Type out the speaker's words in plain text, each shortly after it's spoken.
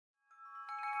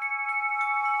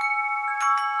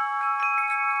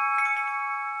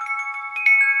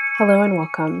Hello and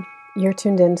welcome. You're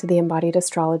tuned in to the Embodied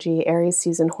Astrology Aries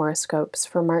season horoscopes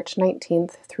for March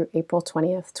 19th through April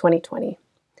 20th, 2020.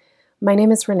 My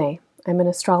name is Renee. I'm an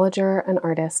astrologer, an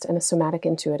artist, and a somatic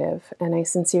intuitive, and I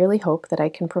sincerely hope that I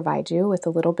can provide you with a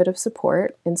little bit of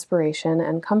support, inspiration,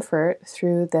 and comfort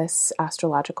through this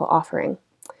astrological offering.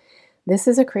 This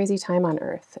is a crazy time on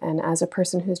Earth, and as a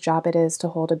person whose job it is to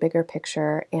hold a bigger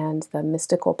picture and the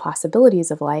mystical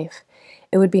possibilities of life,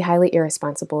 it would be highly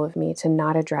irresponsible of me to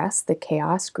not address the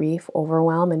chaos, grief,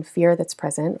 overwhelm, and fear that's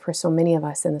present for so many of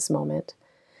us in this moment.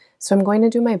 So I'm going to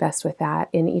do my best with that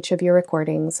in each of your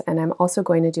recordings, and I'm also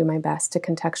going to do my best to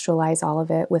contextualize all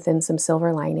of it within some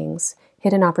silver linings,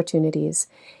 hidden opportunities,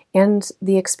 and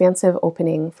the expansive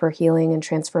opening for healing and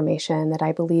transformation that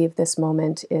I believe this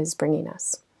moment is bringing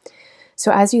us.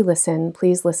 So as you listen,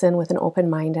 please listen with an open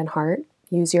mind and heart.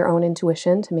 Use your own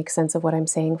intuition to make sense of what I'm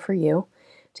saying for you.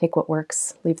 Take what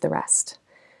works, leave the rest.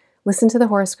 Listen to the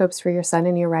horoscopes for your sun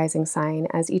and your rising sign,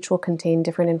 as each will contain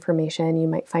different information you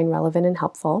might find relevant and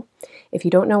helpful. If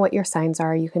you don't know what your signs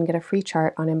are, you can get a free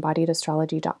chart on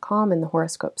embodiedastrology.com in the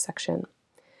horoscope section.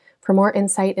 For more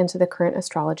insight into the current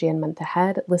astrology and month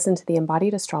ahead, listen to the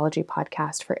Embodied Astrology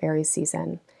podcast for Aries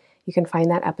season. You can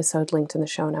find that episode linked in the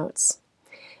show notes.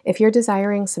 If you're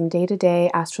desiring some day-to-day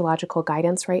astrological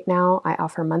guidance right now, I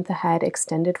offer month-ahead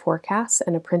extended forecasts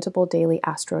and a printable daily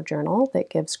astro journal that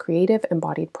gives creative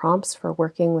embodied prompts for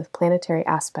working with planetary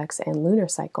aspects and lunar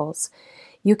cycles.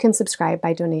 You can subscribe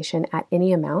by donation at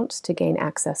any amount to gain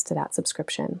access to that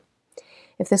subscription.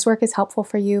 If this work is helpful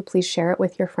for you, please share it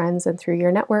with your friends and through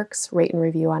your networks, rate and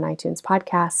review on iTunes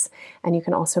podcasts, and you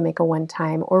can also make a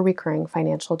one-time or recurring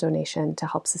financial donation to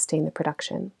help sustain the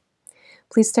production.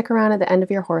 Please stick around at the end of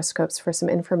your horoscopes for some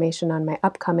information on my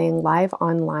upcoming live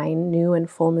online new and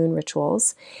full moon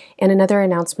rituals and another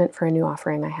announcement for a new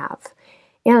offering I have.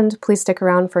 And please stick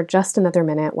around for just another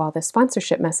minute while this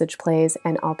sponsorship message plays,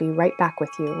 and I'll be right back with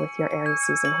you with your Aries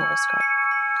season horoscope.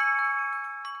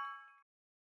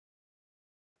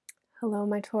 Hello,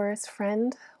 my Taurus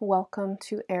friend. Welcome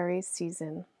to Aries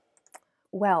season.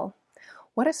 Well,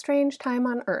 what a strange time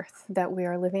on Earth that we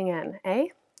are living in, eh?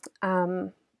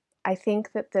 I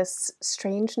think that this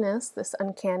strangeness, this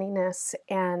uncanniness,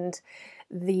 and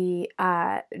the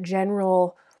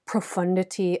general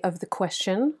profundity of the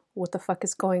question, what the fuck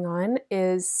is going on,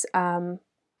 is,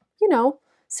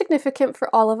 significant for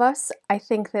all of us. I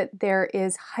think that there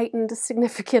is heightened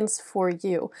significance for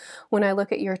you. When I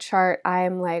look at your chart,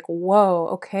 I'm like, whoa,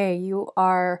 okay, you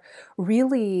are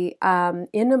really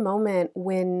in a moment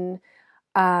when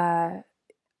I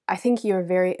think you're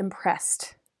very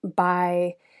impressed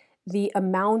by the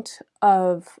amount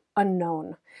of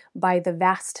unknown, by the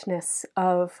vastness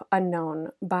of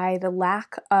unknown, by the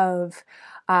lack of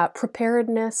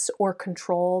preparedness or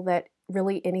control that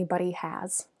really anybody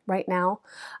has right now,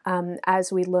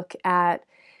 as we look at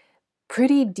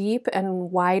pretty deep and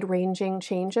wide-ranging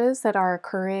changes that are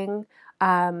occurring,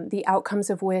 the outcomes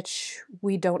of which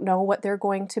we don't know what they're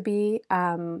going to be.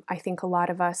 I think a lot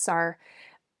of us are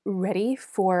ready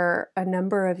for a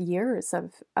number of years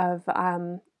of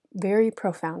very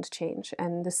profound change.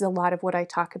 And this is a lot of what I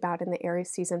talk about in the Aries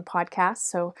season podcast.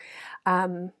 So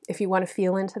if you want to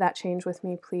feel into that change with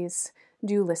me, please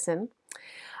do listen.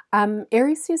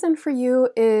 Aries season for you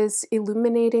is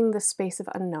illuminating the space of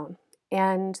unknown.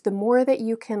 And the more that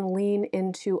you can lean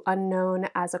into unknown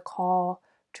as a call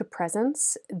to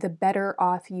presence, the better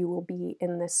off you will be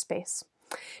in this space.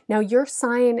 Now, your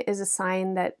sign is a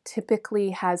sign that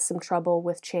typically has some trouble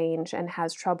with change and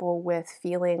has trouble with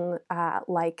feeling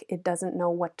like it doesn't know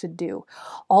what to do.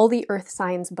 All the earth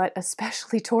signs, but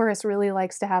especially Taurus, really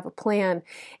likes to have a plan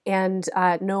and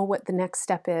know what the next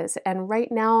step is. And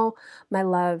right now, my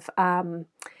love, one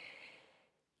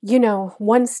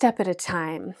step at a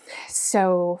time.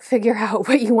 So figure out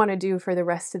what you want to do for the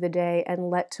rest of the day and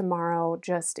let tomorrow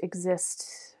just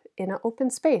exist in an open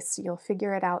space. You'll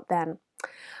figure it out then.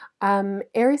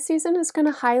 Aries season is going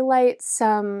to highlight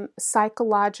some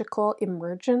psychological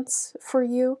emergence for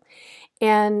you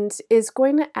and is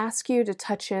going to ask you to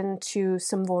touch into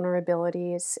some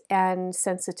vulnerabilities and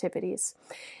sensitivities.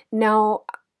 Now,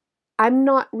 I'm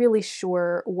not really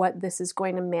sure what this is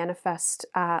going to manifest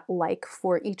like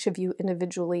for each of you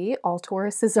individually. All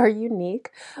Tauruses are unique,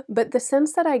 but the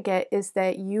sense that I get is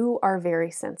that you are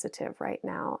very sensitive right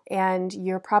now, and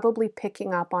you're probably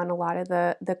picking up on a lot of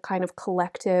the kind of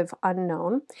collective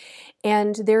unknown.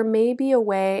 And there may be a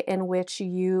way in which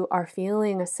you are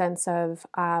feeling a sense of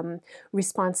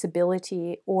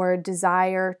responsibility or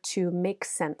desire to make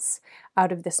sense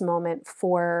out of this moment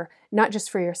for not just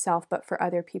for yourself, but for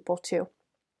other people too.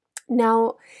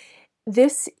 Now,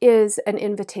 This is an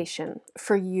invitation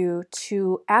for you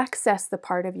to access the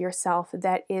part of yourself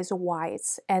that is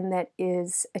wise and that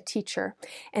is a teacher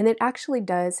and that actually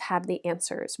does have the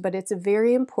answers. But it's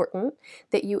very important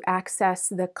that you access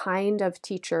the kind of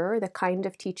teacher, the kind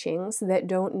of teachings that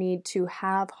don't need to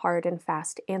have hard and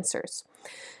fast answers.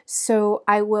 So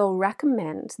I will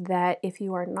recommend that if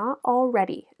you are not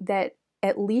already, that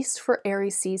at least for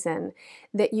Aries season,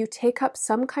 that you take up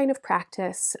some kind of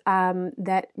practice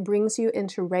that brings you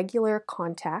into regular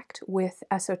contact with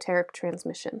esoteric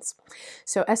transmissions.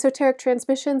 So esoteric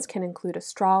transmissions can include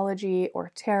astrology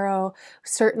or tarot.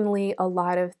 Certainly a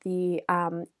lot of the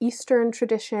Eastern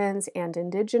traditions and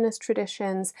indigenous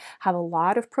traditions have a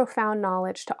lot of profound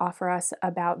knowledge to offer us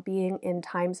about being in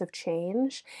times of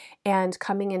change and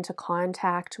coming into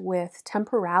contact with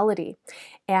temporality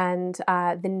and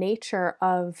the nature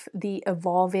of the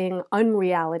evolving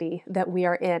unreality that we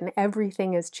are in.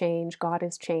 Everything is change, God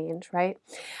is change, right?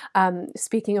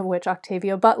 Speaking of which,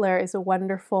 Octavia Butler is a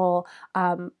wonderful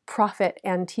prophet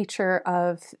and teacher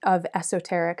of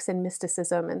esoterics and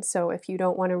mysticism. And so if you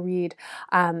don't want to read,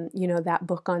 that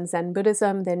book on Zen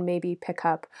Buddhism, then maybe pick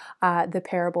up the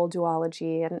Parable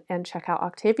Duology and check out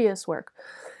Octavia's work.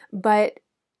 But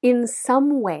in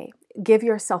some way, give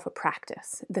yourself a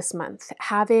practice this month.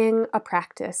 Having a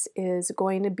practice is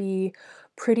going to be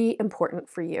pretty important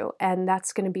for you, and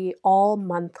that's going to be all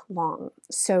month long.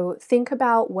 So think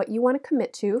about what you want to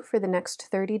commit to for the next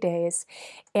 30 days.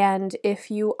 And if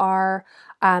you are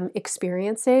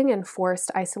experiencing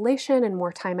enforced isolation and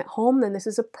more time at home, then this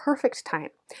is a perfect time.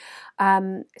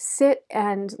 Sit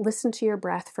and listen to your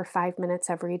breath for 5 minutes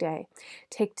every day.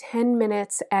 Take 10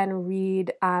 minutes and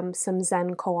read some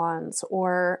Zen koans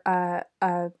or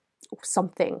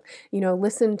something.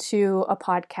 Listen to a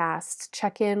podcast,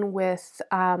 check in with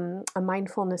a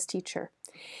mindfulness teacher.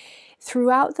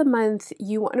 Throughout the month,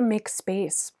 you want to make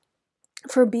space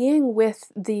for being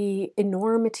with the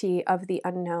enormity of the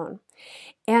unknown.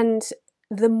 And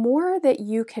the more that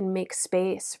you can make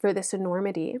space for this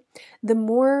enormity, the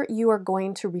more you are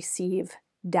going to receive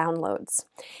downloads.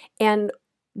 And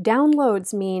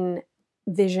downloads mean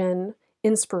vision,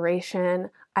 inspiration,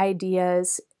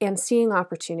 ideas, and seeing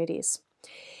opportunities.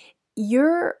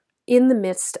 You're in the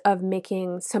midst of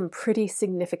making some pretty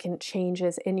significant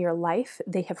changes in your life.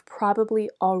 They have probably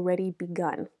already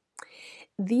begun.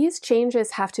 These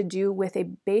changes have to do with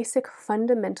a basic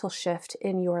fundamental shift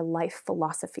in your life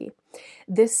philosophy.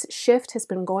 This shift has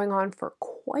been going on for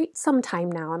quite some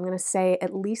time now. I'm going to say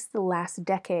at least the last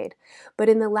decade. But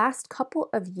in the last couple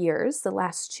of years, the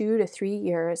last 2 to 3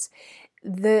 years,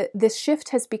 this shift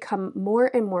has become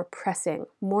more and more pressing,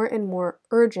 more and more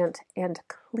urgent and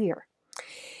clear.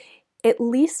 At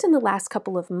least in the last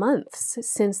couple of months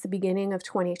since the beginning of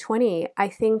 2020, I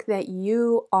think that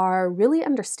you are really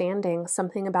understanding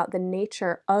something about the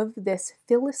nature of this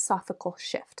philosophical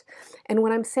shift. And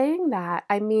when I'm saying that,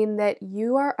 I mean that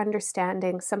you are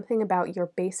understanding something about your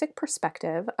basic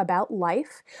perspective about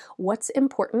life, what's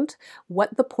important,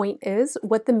 what the point is,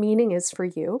 what the meaning is for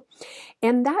you.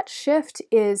 And that shift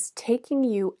is taking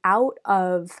you out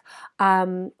of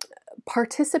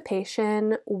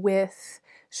participation with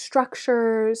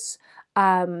structures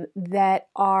that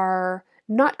are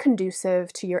not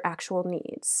conducive to your actual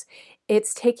needs.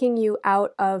 It's taking you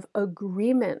out of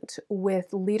agreement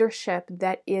with leadership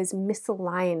that is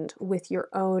misaligned with your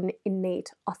own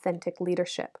innate, authentic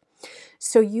leadership.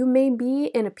 So you may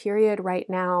be in a period right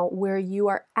now where you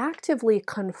are actively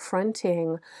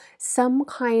confronting some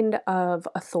kind of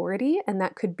authority, and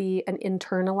that could be an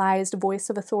internalized voice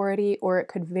of authority, or it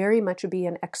could very much be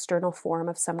an external form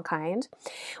of some kind,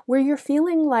 where you're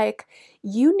feeling like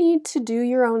you need to do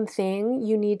your own thing,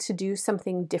 you need to do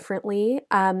something differently,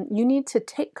 you need to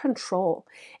take control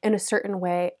in a certain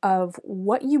way of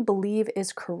what you believe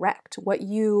is correct, what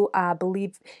you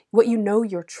believe, what you know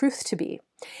your truth to be.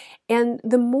 And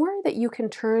the more that you can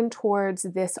turn towards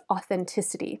this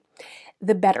authenticity,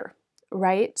 the better,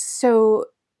 right? So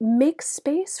make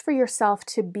space for yourself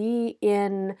to be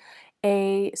in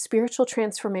a spiritual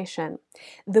transformation.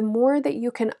 The more that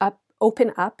you can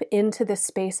open up into this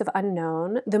space of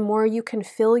unknown, the more you can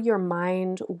fill your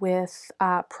mind with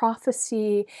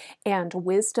prophecy and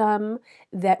wisdom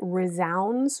that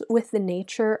resounds with the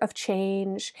nature of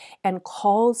change and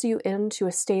calls you into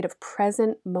a state of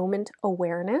present moment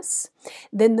awareness,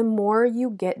 then the more you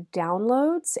get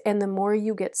downloads and the more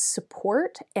you get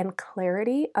support and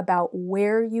clarity about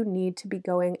where you need to be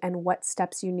going and what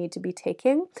steps you need to be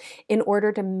taking in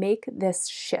order to make this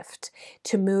shift,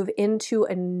 to move into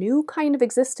a new kind of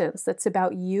existence that's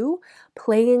about you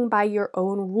playing by your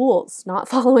own rules, not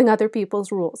following other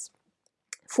people's rules.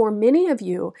 For many of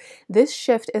you, this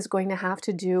shift is going to have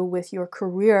to do with your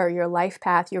career, your life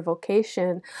path, your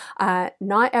vocation.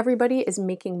 Not everybody is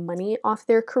making money off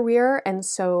their career, and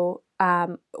so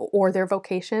or their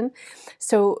vocation.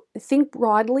 So think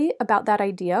broadly about that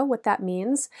idea, what that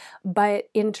means. But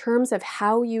in terms of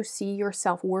how you see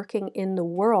yourself working in the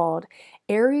world,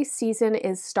 Aries season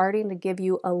is starting to give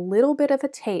you a little bit of a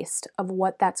taste of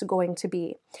what that's going to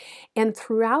be. And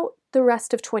throughout the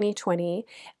rest of 2020,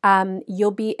 you'll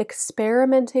be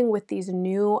experimenting with these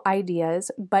new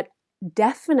ideas, but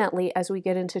definitely as we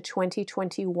get into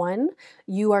 2021,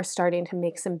 you are starting to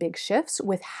make some big shifts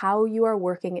with how you are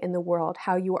working in the world,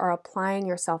 how you are applying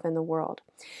yourself in the world.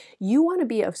 You want to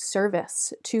be of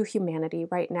service to humanity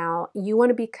right now. You want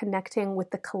to be connecting with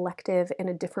the collective in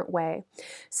a different way.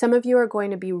 Some of you are going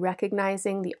to be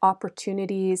recognizing the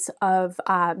opportunities of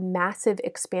massive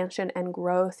expansion and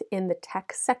growth in the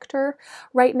tech sector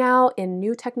right now, in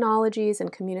new technologies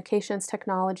and communications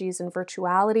technologies and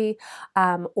virtuality,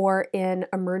 or in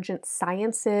emergent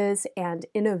sciences and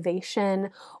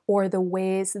innovation, or the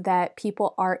ways that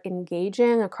people are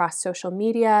engaging across social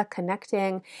media,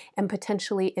 connecting, and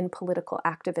potentially in political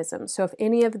activism. So if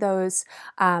any of those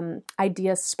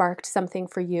ideas sparked something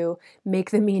for you,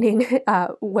 make the meaning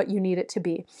what you need it to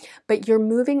be. But you're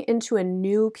moving into a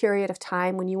new period of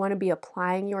time when you want to be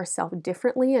applying yourself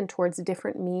differently and towards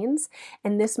different means.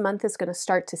 And this month is going to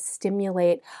start to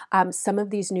stimulate some of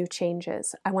these new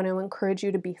changes. I want to encourage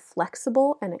you to be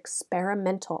flexible and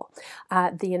experimental.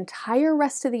 The entire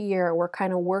rest of the year, we're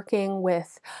kind of working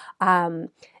with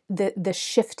the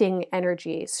shifting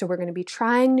energy. So we're going to be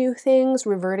trying new things,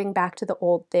 reverting back to the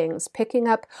old things, picking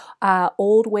up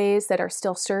old ways that are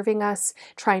still serving us,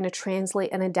 trying to translate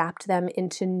and adapt them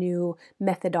into new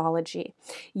methodology.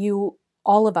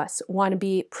 All of us want to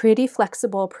be pretty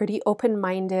flexible, pretty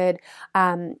open-minded.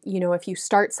 If you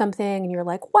start something and you're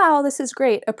like, wow, this is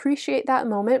great, appreciate that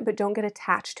moment, but don't get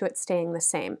attached to it staying the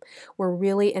same. We're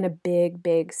really in a big,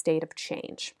 big state of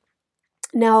change.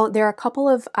 Now, there are a couple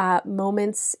of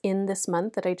moments in this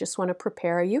month that I just want to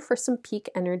prepare you for some peak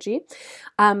energy.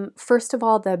 First of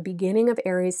all, the beginning of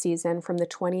Aries season from the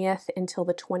 20th until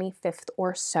the 25th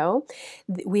or so,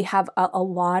 we have a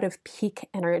lot of peak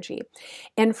energy.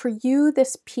 And for you,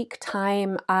 this peak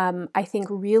time, I think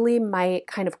really might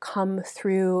kind of come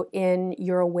through in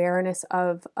your awareness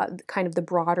of kind of the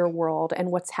broader world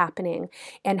and what's happening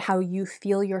and how you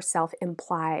feel yourself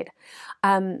implied.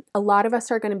 A lot of us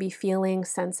are going to be feeling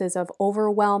senses of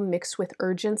overwhelm mixed with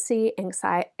urgency,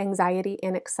 anxiety,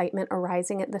 and excitement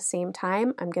arising at the same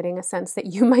time. I'm getting a sense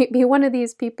that you might be one of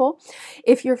these people.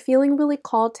 If you're feeling really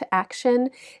called to action,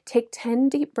 take 10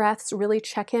 deep breaths, really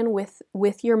check in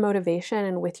with your motivation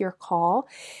and with your call.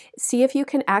 See if you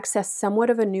can access somewhat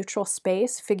of a neutral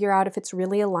space, figure out if it's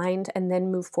really aligned, and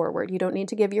then move forward. You don't need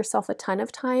to give yourself a ton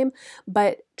of time,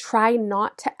 but try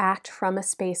not to act from a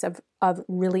space of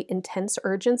really intense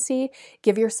urgency.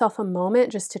 Give yourself a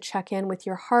moment just to check in with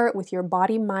your heart, with your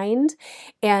body, mind,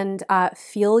 and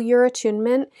feel your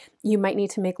attunement. You might need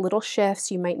to make little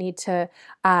shifts. You might need to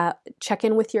check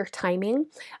in with your timing.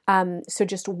 So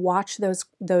just watch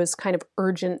those kind of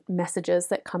urgent messages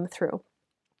that come through.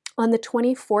 On the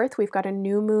 24th, we've got a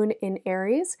new moon in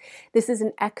Aries. This is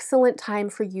an excellent time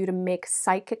for you to make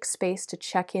psychic space to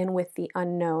check in with the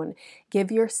unknown.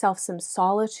 Give yourself some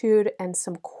solitude and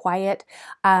some quiet.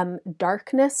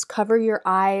 Darkness, cover your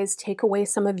eyes, take away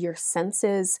some of your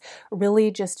senses,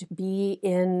 really just be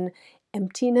in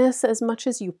emptiness as much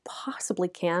as you possibly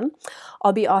can.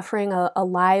 I'll be offering a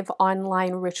live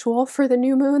online ritual for the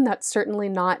new moon. That's certainly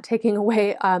not taking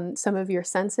away some of your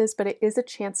senses, but it is a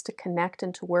chance to connect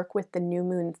and to work with the new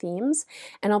moon themes.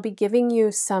 And I'll be giving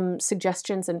you some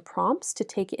suggestions and prompts to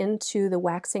take into the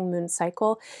waxing moon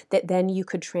cycle that then you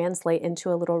could translate into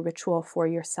a little ritual for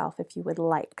yourself if you would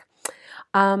like.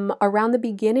 Around the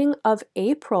beginning of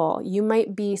April, you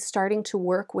might be starting to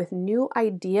work with new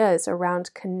ideas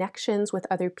around connections with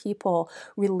other people.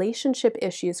 Relationship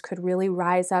issues could really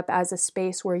rise up as a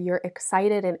space where you're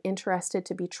excited and interested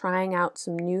to be trying out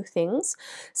some new things.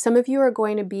 Some of you are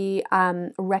going to be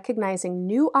recognizing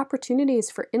new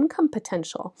opportunities for income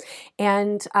potential,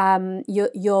 and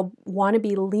you'll want to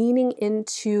be leaning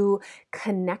into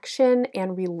connection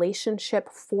and relationship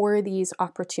for these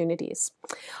opportunities.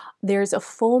 There's a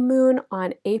full moon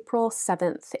on April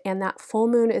 7th, and that full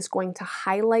moon is going to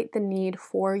highlight the need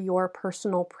for your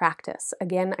personal practice.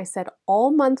 Again, I said all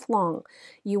month long,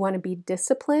 you want to be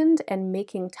disciplined and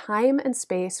making time and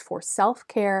space for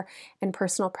self-care and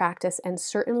personal practice, and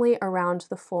certainly around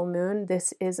the full moon,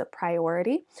 this is a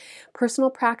priority.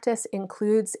 Personal practice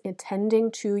includes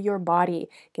attending to your body.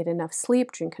 Get enough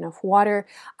sleep, drink enough water,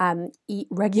 eat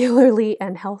regularly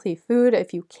and healthy food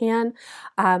if you can,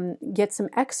 get some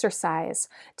exercise,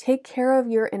 take care of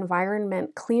your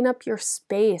environment, clean up your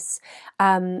space,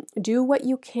 do what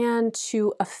you can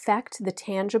to affect the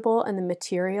tangible and the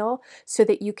material so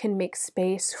that you can make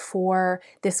space for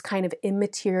this kind of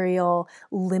immaterial,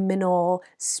 liminal,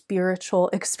 spiritual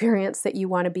experience that you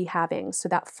want to be having. So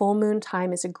that full moon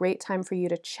time is a great time for you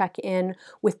to check in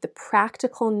with the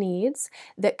practical needs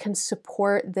that can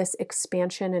support this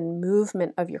expansion and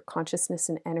movement of your consciousness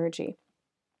and energy.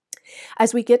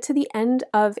 As we get to the end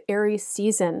of Aries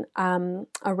season,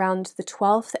 around the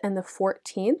 12th and the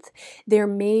 14th, there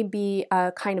may be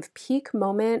a kind of peak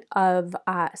moment of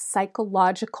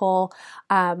psychological,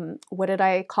 what did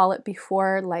I call it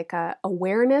before, like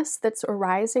awareness that's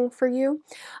arising for you.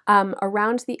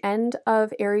 Around the end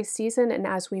of Aries season and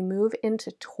as we move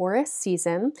into Taurus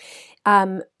season,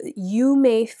 you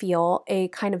may feel a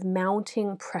kind of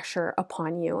mounting pressure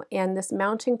upon you. And this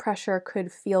mounting pressure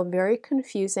could feel very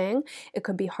confusing. It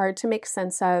could be hard to make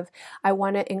sense of. I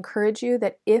want to encourage you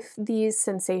that if these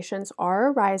sensations are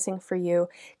arising for you,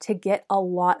 to get a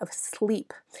lot of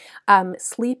sleep.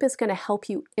 Sleep is going to help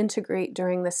you integrate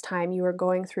during this time. You are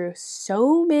going through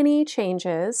so many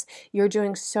changes. You're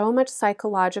doing so much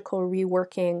psychological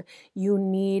reworking. You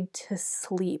need to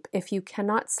sleep. If you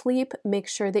cannot sleep, make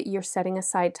sure that you're setting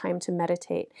aside time to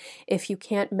meditate. If you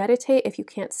can't meditate, if you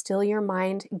can't still your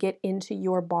mind, get into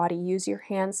your body. Use your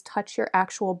hands, touch your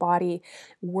actual body,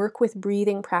 work with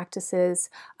breathing practices.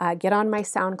 Get on my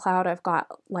SoundCloud. I've got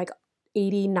like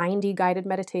 80, 90 guided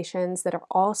meditations that are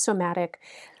all somatic.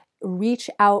 Reach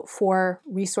out for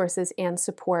resources and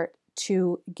support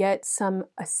to get some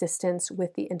assistance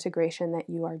with the integration that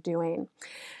you are doing.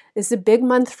 This is a big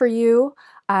month for you.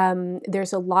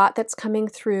 There's a lot that's coming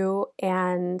through,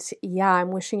 and yeah,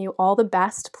 I'm wishing you all the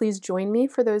best. Please join me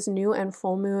for those new and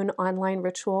full moon online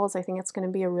rituals. I think it's going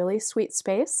to be a really sweet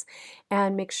space,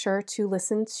 and make sure to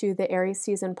listen to the Aries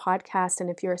Season podcast. And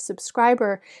if you're a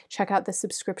subscriber, check out the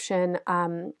subscription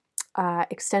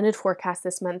extended forecast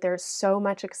this month. There's so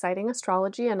much exciting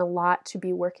astrology and a lot to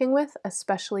be working with,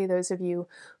 especially those of you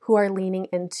who are leaning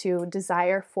into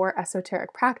desire for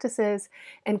esoteric practices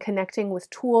and connecting with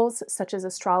tools such as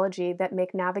astrology that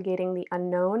make navigating the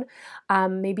unknown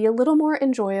maybe a little more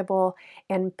enjoyable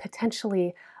and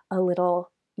potentially a little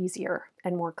easier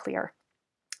and more clear.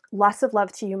 Lots of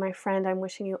love to you, my friend. I'm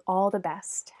wishing you all the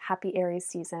best. Happy Aries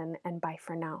season, and bye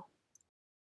for now.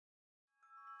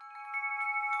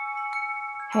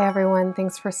 Hey everyone,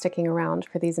 thanks for sticking around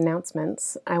for these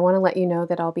announcements. I want to let you know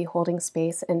that I'll be holding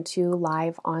space in 2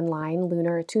 live online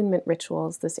lunar attunement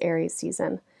rituals this Aries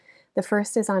season. The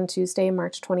first is on Tuesday,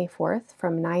 March 24th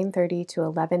from 9:30 to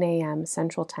 11 a.m.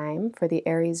 Central Time for the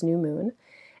Aries new moon,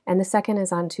 and the second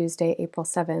is on Tuesday, April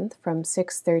 7th from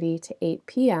 6:30 to 8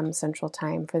 p.m. Central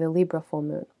Time for the Libra full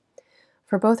moon.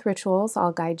 For both rituals,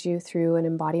 I'll guide you through an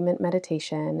embodiment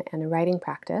meditation and a writing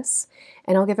practice,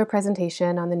 and I'll give a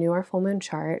presentation on the new or full moon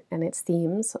chart and its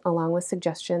themes, along with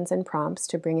suggestions and prompts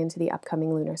to bring into the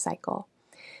upcoming lunar cycle.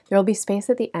 There will be space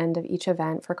at the end of each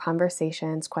event for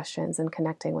conversations, questions, and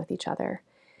connecting with each other.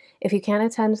 If you can't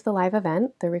attend the live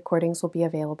event, the recordings will be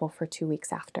available for 2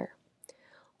 weeks after.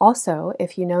 Also,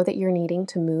 if you know that you're needing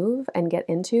to move and get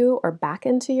into or back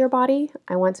into your body,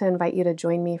 I want to invite you to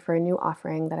join me for a new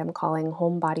offering that I'm calling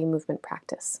Home Body Movement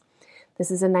Practice. This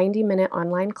is a 90-minute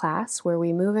online class where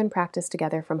we move and practice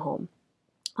together from home.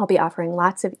 I'll be offering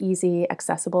lots of easy,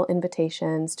 accessible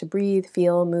invitations to breathe,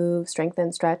 feel, move,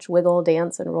 strengthen, stretch, wiggle,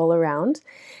 dance, and roll around.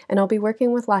 And I'll be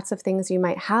working with lots of things you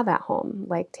might have at home,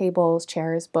 like tables,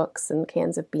 chairs, books, and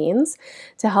cans of beans,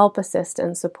 to help assist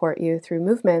and support you through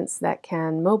movements that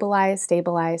can mobilize,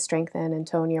 stabilize, strengthen, and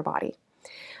tone your body.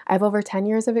 I have over 10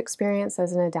 years of experience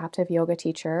as an adaptive yoga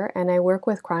teacher, and I work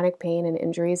with chronic pain and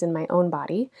injuries in my own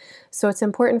body, so it's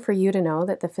important for you to know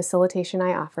that the facilitation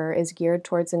I offer is geared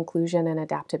towards inclusion and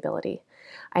adaptability.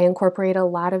 I incorporate a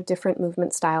lot of different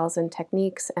movement styles and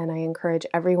techniques, and I encourage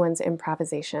everyone's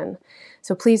improvisation.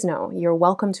 So please know you're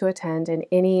welcome to attend in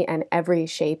any and every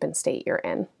shape and state you're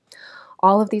in.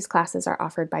 All of these classes are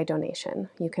offered by donation.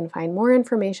 You can find more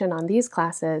information on these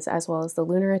classes as well as the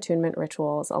lunar attunement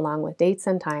rituals along with dates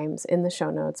and times in the show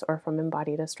notes or from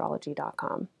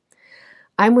embodiedastrology.com.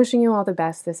 I'm wishing you all the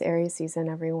best this Aries season,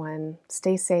 everyone.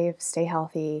 Stay safe, stay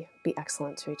healthy, be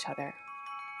excellent to each other.